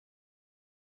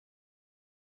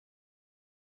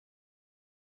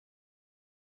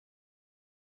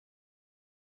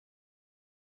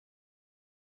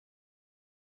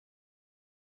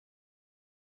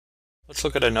Let's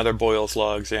look at another Boyle's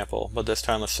law example, but this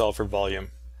time let's solve for volume.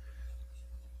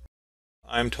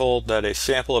 I'm told that a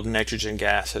sample of nitrogen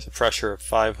gas has a pressure of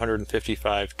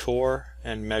 555 torr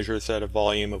and measures at a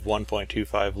volume of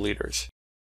 1.25 liters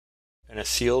in a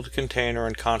sealed container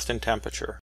and constant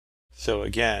temperature. So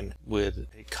again, with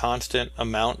a constant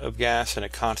amount of gas and a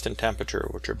constant temperature,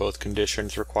 which are both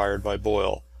conditions required by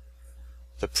Boyle,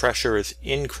 the pressure is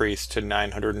increased to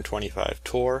 925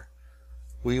 torr.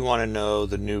 We want to know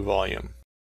the new volume.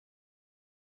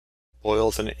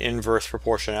 Boyle's an inverse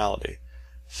proportionality,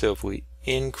 so if we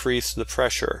increase the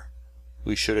pressure,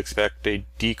 we should expect a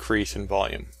decrease in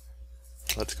volume.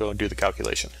 Let's go and do the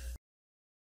calculation.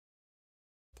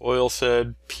 Boyle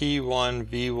said P1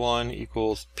 V1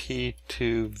 equals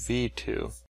P2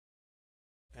 V2.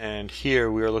 And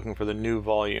here we are looking for the new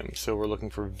volume, so we're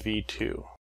looking for V2.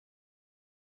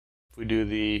 If we do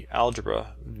the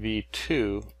algebra,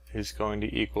 V2 is going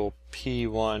to equal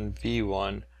P1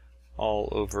 V1 all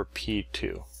over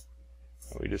P2.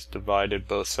 We just divided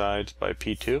both sides by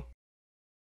P2.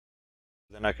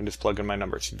 Then I can just plug in my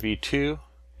numbers. V2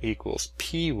 equals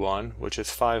P1, which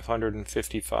is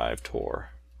 555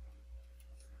 torr.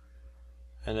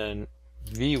 And then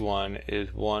V1 is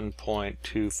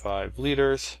 1.25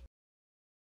 liters.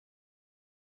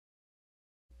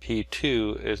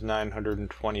 P2 is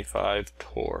 925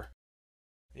 torr.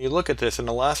 You look at this, in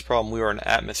the last problem we were in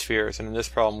atmospheres, and in this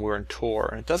problem we're in torr,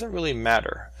 and it doesn't really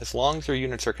matter as long as your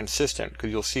units are consistent,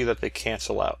 because you'll see that they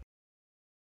cancel out.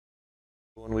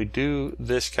 When we do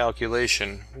this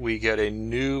calculation, we get a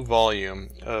new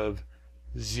volume of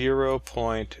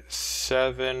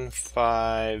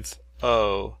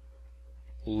 0.750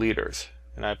 liters.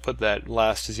 And I put that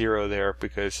last zero there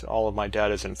because all of my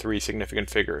data is in 3 significant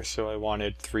figures, so I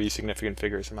wanted 3 significant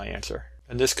figures in my answer.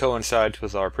 And this coincides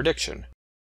with our prediction.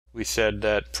 We said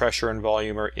that pressure and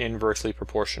volume are inversely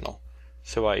proportional.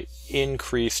 So I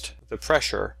increased the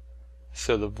pressure,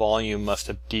 so the volume must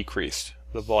have decreased.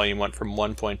 The volume went from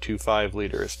 1.25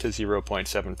 liters to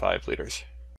 0.75 liters.